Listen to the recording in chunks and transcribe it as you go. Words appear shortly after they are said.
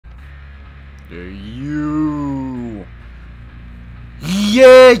You.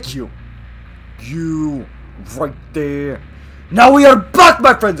 Yeah, you. Right there. Now we are back,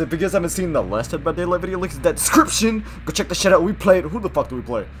 my friends. If you guys haven't seen the last Dead by Daylight video, link in the description. Go check the shit out. We played. Who the fuck do we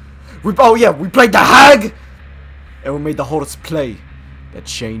play? Oh yeah, we played the Hag, and we made the hardest play that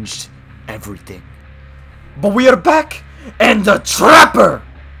changed everything. But we are back, and the Trapper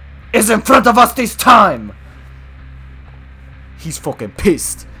is in front of us this time. He's fucking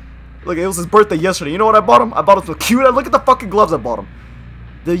pissed. Look, it was his birthday yesterday. You know what I bought him? I bought him some cute. Look at the fucking gloves I bought him.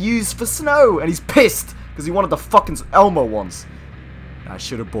 They're used for snow, and he's pissed because he wanted the fucking Elmo ones. I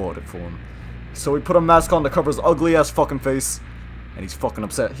should have bought it for him. So we put a mask on to cover his ugly ass fucking face, and he's fucking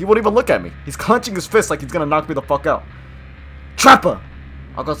upset. He won't even look at me. He's clenching his fist like he's gonna knock me the fuck out. Trapper!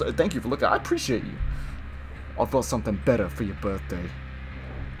 I'll go say, thank you for looking. I appreciate you. I thought something better for your birthday.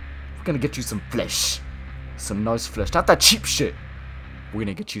 We're gonna get you some flesh. Some nice flesh. Not that cheap shit. We're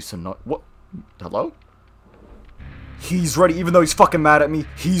gonna get you some what? Hello? He's ready, even though he's fucking mad at me.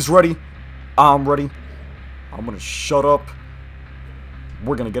 He's ready. I'm ready. I'm gonna shut up.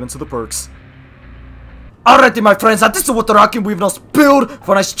 We're gonna get into the perks. Alrighty, my friends, this is what the rockin' we've now build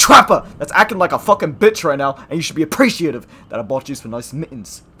for a nice Trapper that's acting like a fucking bitch right now, and you should be appreciative that I bought you some nice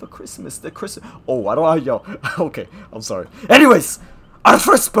mittens for Christmas. The Christmas. Oh, I don't know, yo. Okay, I'm sorry. Anyways, our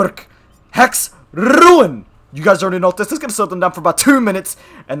first perk, Hex Ruin. You guys already know this is gonna slow them down for about 2 minutes,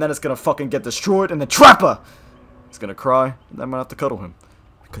 and then it's gonna fucking get destroyed, and the Trapper is gonna cry, and then I'm gonna have to cuddle him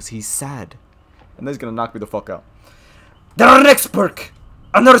because he's sad, and then he's gonna knock me the fuck out. Then our next perk,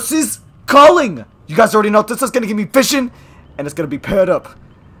 a Nurse's Calling. You guys already know this is gonna give me vision, and it's gonna be paired up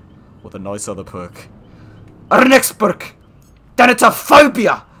with a nice other perk. Our next perk,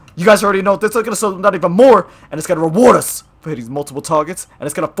 Thanatophobia. You guys already know this is gonna slow them down even more, and it's gonna reward us for hitting multiple targets, and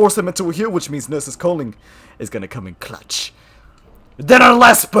it's gonna force him into a heal, which means Nurse's Calling is gonna come in clutch. Then our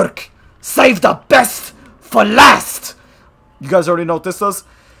last perk, Save the Best for Last. You guys already know what this does.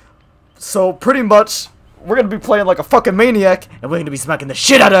 So pretty much, we're gonna be playing like a fucking maniac, and we're gonna be smacking the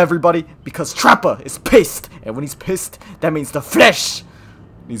shit out of everybody because Trapper is pissed, and when he's pissed, that means the flesh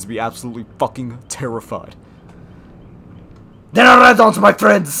needs to be absolutely fucking terrified. Then our add-ons, my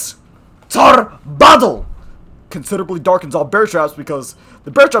friends, Tar Battle considerably darkens all bear traps because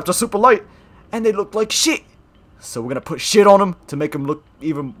the bear traps are super light and they look like shit. So we're gonna put shit on them to make them look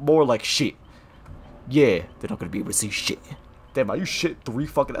even more like shit. Yeah, they're not gonna be able to see shit. Damn, are you shit 3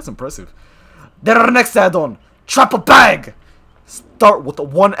 fucking? That's impressive. Then our next add-on, Trapper Bag. Start with the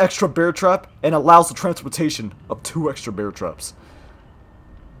 1 extra bear trap and allows the transportation of 2 extra bear traps.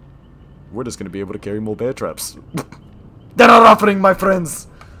 We're just gonna be able to carry more bear traps. Then our offering, my friends,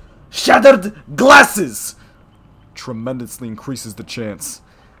 Shattered Glasses. Tremendously increases the chance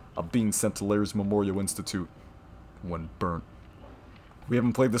of being sent to Larry's Memorial Institute when burnt. We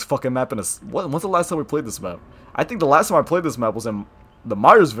haven't played this fucking map in a... When's the last time we played this map? I think the last time I played this map was in the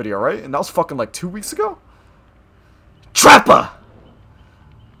Myers video, right? And that was fucking like 2 weeks ago? Trapper!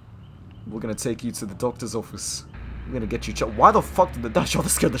 We're gonna take you to the doctor's office. We're gonna get you... Why the fuck did the Dutch all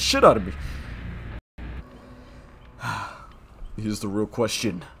scare the shit out of me? Here's the real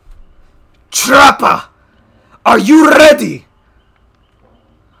question. Trapper! Are you ready?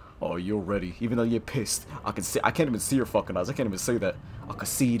 Oh, you're ready. Even though you're pissed. I can see. I can't even see your fucking eyes. I can't even say that. I can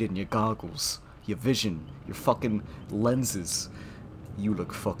see it in your goggles, your vision, your fucking lenses. You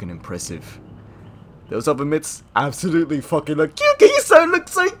look fucking impressive. Those other mitts absolutely fucking look cute. You look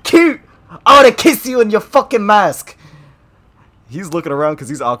so cute. I wanna kiss you in your fucking mask. He's looking around because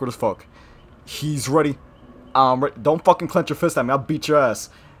he's awkward as fuck. He's ready. Don't fucking clench your fist at me. I'll beat your ass.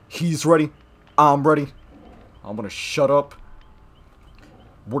 He's ready. I'm ready. I'm gonna shut up.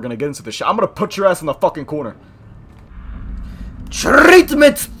 We're gonna get into the shit. I'm gonna put your ass in the fucking corner.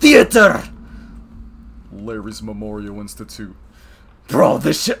 Treatment Theater! Larry's Memorial Institute. Bro,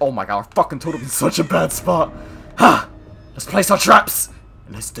 this shit. Oh my god, we're fucking totally in such a bad spot. Ha! Let's place our traps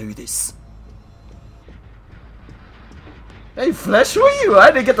and let's do this. Hey, Flesh, who are you?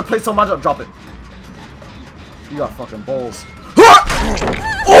 I didn't get to play so much. I'll drop it. You got fucking balls.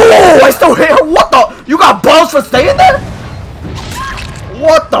 Oh, I still hit her. What the? You got balls for staying there?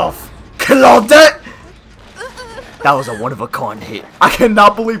 What the f? Claudette? That was a one-of-a-kind hit. I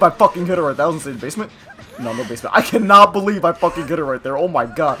cannot believe I fucking hit her right there. That was in the basement? No, no basement. I cannot believe I fucking hit her right there. Oh my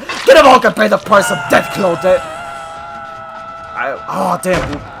god. Get him all can pay the price of death, Claudette. Oh,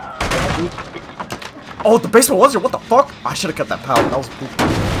 damn, dude. Oh, the basement was here. What the fuck? I should have kept that pallet. That was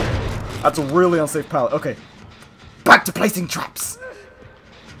That's a really unsafe pallet. Okay. Back to placing traps.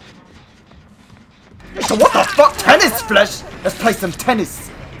 So what the fuck? Tennis, Flesh? Let's play some tennis.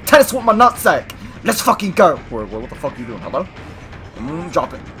 Tennis with my nutsack. Let's fucking go. What the fuck are you doing? Hello?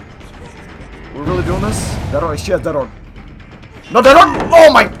 Drop it. We're really doing this? Dead orb. She has dead orb. No, dead orb!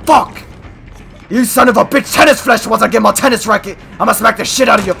 Oh my fuck! You son of a bitch! Tennis flesh! Once I get my tennis racket, I'm gonna smack the shit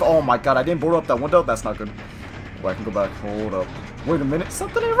out of you. Oh my god, I didn't board up that window. That's not good. Oh, I can go back. Hold up. Wait a minute.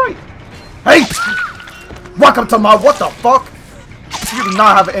 Something ain't right. Hey! Welcome to my. What the fuck? You do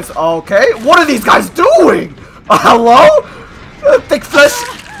not have an answer. Okay. What are these guys doing? Hello? Thick flesh.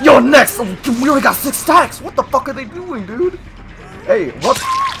 You're next. Oh, we already got 6 stacks. What the fuck are they doing, dude? Hey, what?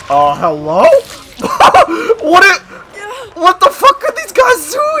 Hello? What the fuck are these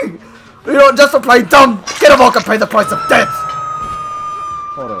guys doing? You know, just to play dumb, get them all can pay the price of death.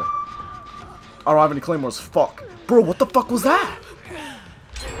 Hold on. I don't have any claymores. Fuck. Bro, what the fuck was that?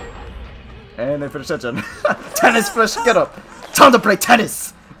 And they finished that gen. Tennis flesh, get up. Time to play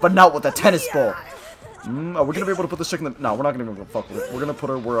tennis, but not with a tennis ball. Are we gonna be able to put this chick in the... No, we're not gonna even go fuck with it. We're gonna put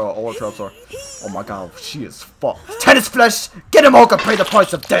her where all our traps are. Oh my god, she is fucked. Tennis flesh, get him all can pay the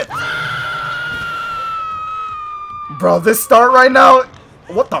price of death. Bro, this start right now...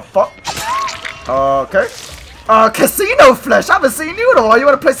 What the fuck? Okay. Casino flesh. I haven't seen you at all. You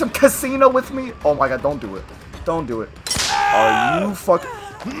wanna play some casino with me? Oh my god, don't do it. Don't do it. Are you fuck...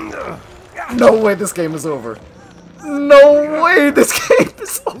 No way this game is over. No way this game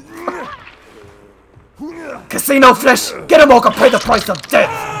is over. Casino flesh. Get him all can pay the price of death.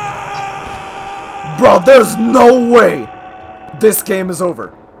 Bro, there's no way this game is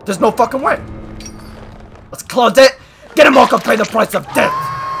over. There's no fucking way. Let's close it. Get him all can pay the price of death.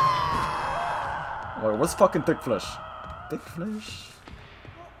 Wait, what's fucking thick flesh? Thick flesh?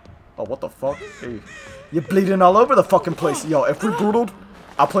 Oh, what the fuck? Hey, you're bleeding all over the fucking place. Yo, if we brutaled,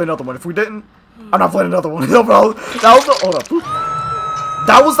 I'll play another one. If we didn't, I'm not playing another one. Yo, bro, that was the... Hold up.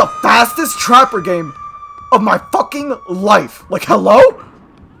 That was the fastest trapper game of my fucking life. Like, hello?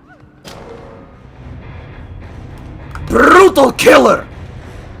 Brutal killer.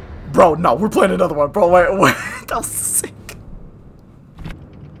 Bro, no, we're playing another one. Bro, wait. That was sick.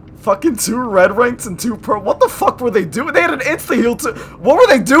 Fucking 2 red ranks and 2 pro. What the fuck were they doing? They had an insta heal too. What were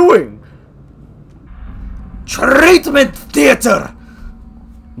they doing? Treatment theater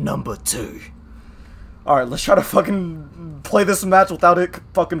number 2. Alright, let's try to fucking play this match without it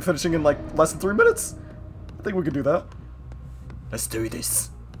fucking finishing in like less than 3 minutes. I think we can do that. Let's do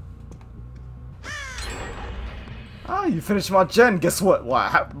this. Ah, you finished my gen. Guess what?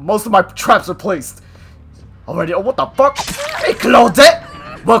 Wow, most of my traps are placed. Already. Oh, what the fuck? Hey, Claudette!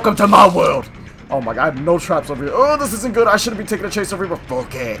 Welcome to my world. Oh my god, I have no traps over here. Oh, this isn't good. I shouldn't be taking a chase over here, but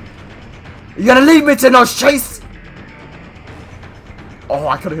fuck it. You gonna leave me to no chase? Oh,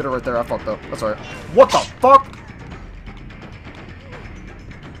 I could've hit her right there. I fucked up. That's alright. What the fuck?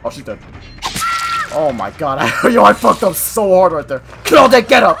 Oh, she's dead. Oh my god. Yo, I fucked up so hard right there. Claudette,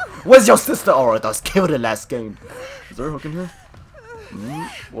 get up! Where's your sister? Alright, I was killed in last game. Is there a hook in here?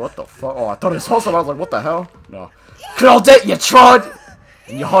 What the fuck? Oh, I thought it saw something. I was like, what the hell? No. Claudette, you tried!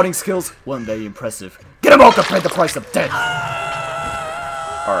 And your hunting skills weren't very impressive. Get him out to pay the price of death!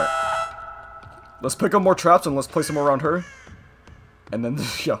 Alright. Let's pick up more traps and let's place them around her. And then,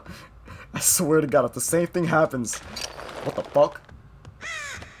 yo, I swear to god, if the same thing happens... What the fuck?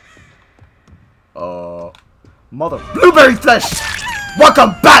 Mother... Blueberry flesh!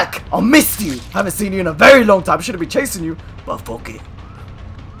 Welcome back! I missed you! Haven't seen you in a very long time. Shouldn't be chasing you, but fuck it.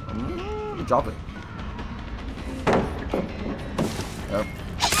 Drop it. Yep.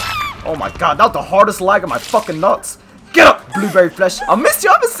 Oh my god, that was the hardest lag of my fucking nuts. Get up, Blueberry flesh! I missed you!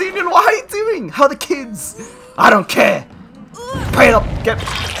 I haven't seen you in a while. How you doing? How are the kids? I don't care. Pay it up. Get...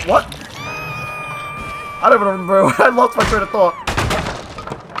 What? I don't even remember. I lost my train of thought.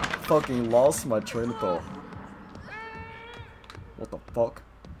 Fucking lost my train of thought. What the fuck?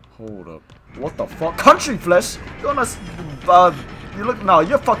 Hold up. What the fuck? Country flesh? You're not... you look... No,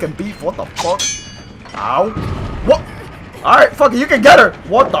 you're fucking beef. What the fuck? Ow. What? Alright, fuck it. You can get her.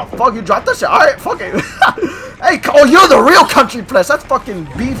 What the fuck? You dropped that shit. Alright, fuck it. Hey, oh, you're the real country flesh. That's fucking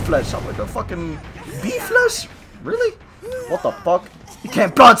beef flesh. I'm like a fucking... Beef flesh? Really? What the fuck? You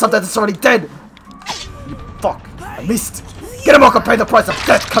can't blind something that's already dead. You fuck. I missed. Get him out and pay the price of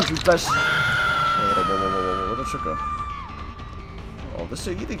death, country flesh. Where did shit go? Oh, this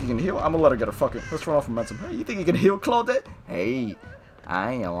shit, you think you can heal? I'm gonna let her get her. Fuck it. Let's run off momentum. Hey, you think you can heal, Claudette? Hey,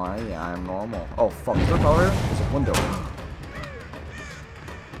 I'm normal. Oh, fuck. Is there power here? There's a window.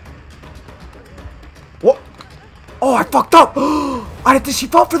 What? Oh, I fucked up. I didn't think she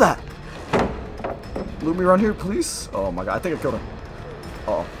fought for that. Loot me around here, please. Oh my god, I think I killed her.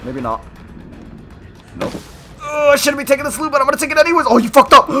 Uh oh, maybe not. Nope. Oh, I shouldn't be taking this loot, but I'm gonna take it anyways. Oh, you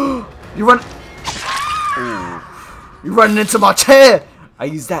fucked up. You run. Ooh. You're running into my chair. I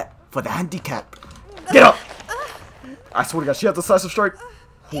use that for the handicap. Get up. I swear to god, she has decisive strike.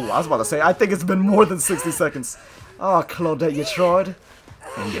 Ooh, I was about to say, I think it's been more than 60 seconds. Oh, Claudette, you tried.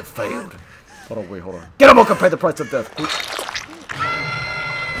 And you failed. Hold on, wait, hold on. Get him or pay the price of death.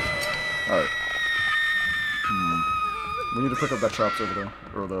 Alright. We need to pick up that traps over there.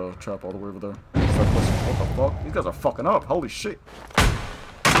 Or the trap all the way over there. What the fuck? These guys are fucking up. Holy shit.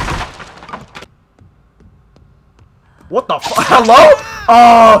 What the fuck? Hello?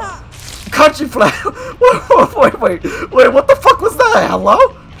 Country flag. wait. What the fuck was that?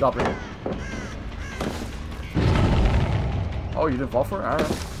 Hello? Drop it. Oh, you didn't fall for it?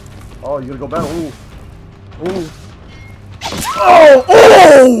 Alright. Oh, you gonna go back? Ooh.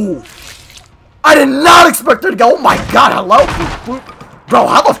 Oh! I did not expect her to go. Oh my god, hello? Bro,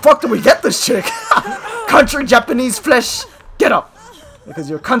 how the fuck did we get this chick? Country Japanese flesh. Get up. Because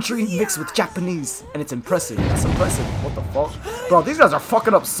you're country mixed with Japanese. And it's impressive. That's impressive. What the fuck? Bro, these guys are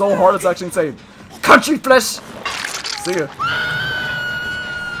fucking up so hard, it's actually insane. Country flesh. See ya.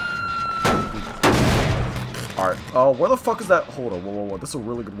 Alright. Where the fuck is that? Hold on. Whoa. This is a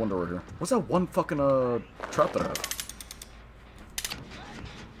really good window right here. What's that one fucking, trap that I have?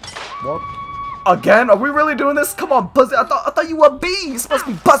 What? Again? Are we really doing this? Come on, Buzzy. I thought you were a bee. You're supposed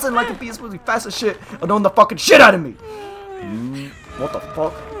to be buzzing like a bee. You're supposed to be fast as shit. Annoying the fucking shit out of me. What the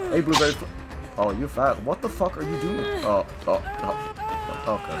fuck? Hey, Blueberry. Oh, you fat. What the fuck are you doing? Okay.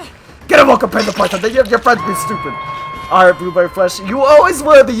 Get him, welcome, pay the price. Your friends be stupid. Alright, Blueberry Flesh. You always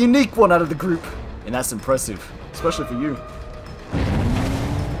were the unique one out of the group. And that's impressive. Especially for you.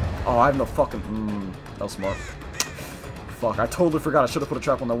 Oh, I have no fucking... that was smart. Fuck, I totally forgot. I should have put a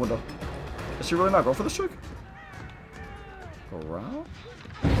trap on that window. Is she really not going for this chick? Go around?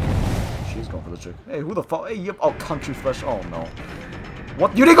 She's going for the chick. Hey, who the fuck? Hey, yep. Oh, Country Flesh. Oh, no.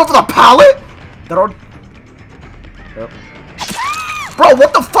 What? You didn't go for the pallet? That are... Yep. Bro,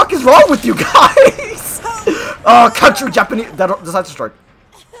 what the fuck is wrong with you guys? Country Japanese... That decides to strike.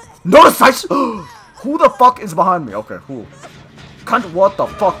 No decisive... Who the fuck is behind me? Okay, who? What the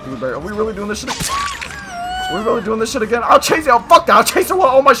fuck, Blueberry? Are we really doing this shit? Are we really doing this shit again? I'll chase you. Oh, fuck that. I'll chase her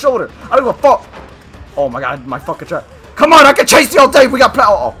on my shoulder. I don't give a fuck. Oh my god, my fucking trap. Come on, I can chase you all day. We got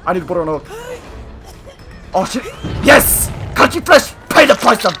oh, I need to put her on a hook. Oh shit. Yes! Country Flesh, pay the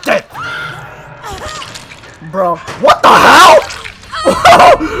price of death. Bro, what the hell?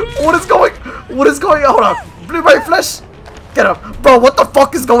 What is going on? Hold on. Blueberry Flesh. Get up. Bro, what the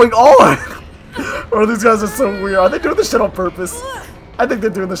fuck is going on? Bro, these guys are so weird. Are they doing this shit on purpose? I think they're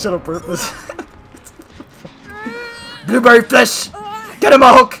doing this shit on purpose. Blueberry Flesh, get him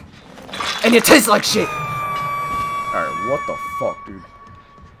a hook, and you taste like shit. Alright, what the fuck, dude?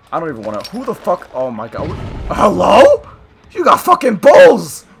 I don't even want to. Who the fuck? Oh my god. Hello? You got fucking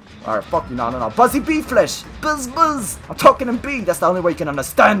balls. Alright, fuck you. No. Buzzy Bee Flesh. Buzz. I'm talking in B. That's the only way you can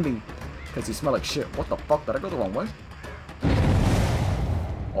understand me. Because you smell like shit. What the fuck? Did I go the wrong way?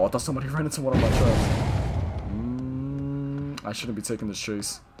 Oh, I thought somebody ran into one of my traps. I shouldn't be taking this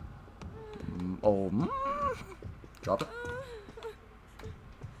chase. Drop it.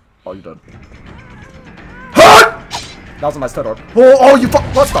 Oh, you done. That was a nice turn. Oh, you fuck.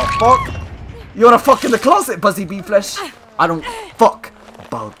 What the fuck? You wanna fuck in the closet, Buzzy Bee Flesh? I don't fuck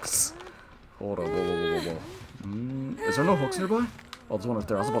bugs. Hold on. Whoa. Is there no hooks nearby? Oh, there's one right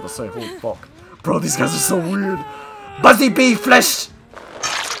there. I was about to say, holy fuck. Bro, these guys are so weird. Buzzy Bee Flesh!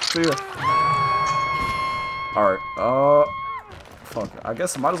 See ya. Alright, fuck. I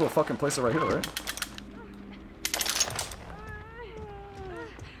guess I might as well fucking place it right here, right?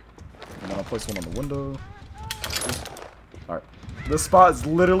 And then I'll place one on the window. Alright. This spot is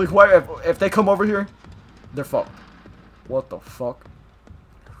literally why if they come over here, they're fucked. What the fuck?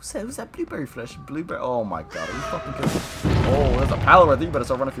 Who's that Blueberry Flesh? Blueberry? Oh my god, are you fucking kidding me? Oh, there's a pallet right there. You better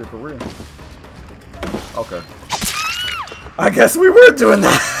start running for your career. Okay. I guess we were doing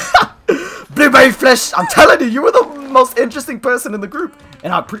that. Blueberry Flesh, I'm telling you, you were the most interesting person in the group.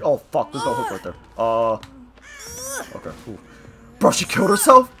 And oh fuck, there's no hook right there. Okay, cool. Bro, she killed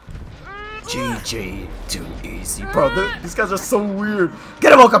herself? GG, too easy. Bro, these guys are so weird.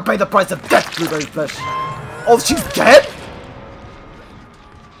 Get him, I can pay the price of death, Blueberry Flesh. Oh, she's dead?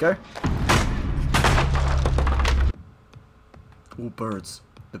 Okay. Ooh, birds.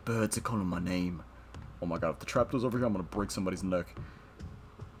 The birds are calling my name. Oh my god, if the trapdoor's over here, I'm gonna break somebody's neck.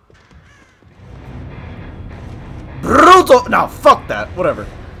 Brutal! No, fuck that. Whatever.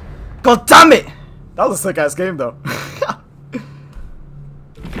 God damn it! That was a sick ass game, though.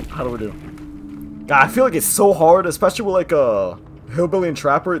 How do we do? God, I feel like it's so hard, especially with like a Hillbilly and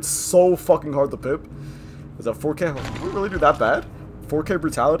Trapper. It's so fucking hard to pip. Is that 4K? Did we really do that bad? 4K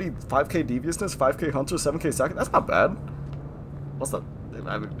Brutality, 5K Deviousness, 5K Hunter, 7K Second? That's not bad. What's that?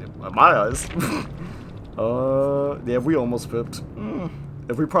 I mean, in my eyes. Yeah, we almost pipped.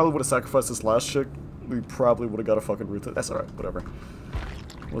 If we probably would have sacrificed this last chick, we probably would have got a fucking root. That's alright, whatever.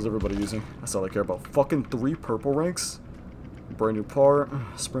 What's everybody using? That's all I care about. Fucking 3 purple ranks. Brand new part.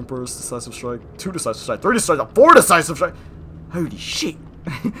 Sprint burst, decisive strike. 2 decisive strike. 3 decisive strike. 4 decisive strike. Holy shit.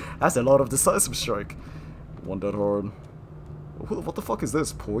 That's a lot of decisive strike. 1 dead hard. What the fuck is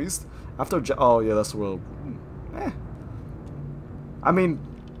this? Poised? After oh yeah, that's well. I mean,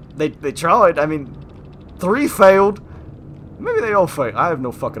 they tried. I mean, 3 failed. Maybe they all failed. I have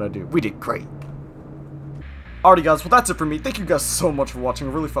no fucking idea. We did great. Alrighty guys, well that's it for me. Thank you guys so much for watching.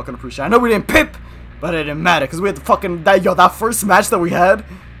 I really fucking appreciate it. I know we didn't pip, but it didn't matter because we had the fucking that first match that we had to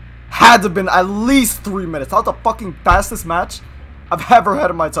have been at least 3 minutes. That was the fucking fastest match I've ever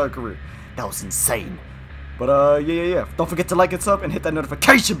had in my entire career. That was insane. But yeah. Don't forget to like and sub and hit that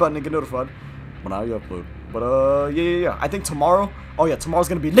notification button and get notified when I upload. But yeah. I think tomorrow, oh yeah, tomorrow's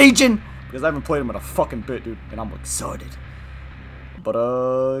gonna be Legion because I haven't played them in a fucking bit, dude, and I'm excited. But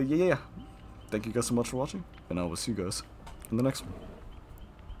yeah. Thank you guys so much for watching, and I will see you guys in the next one.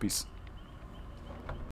 Peace.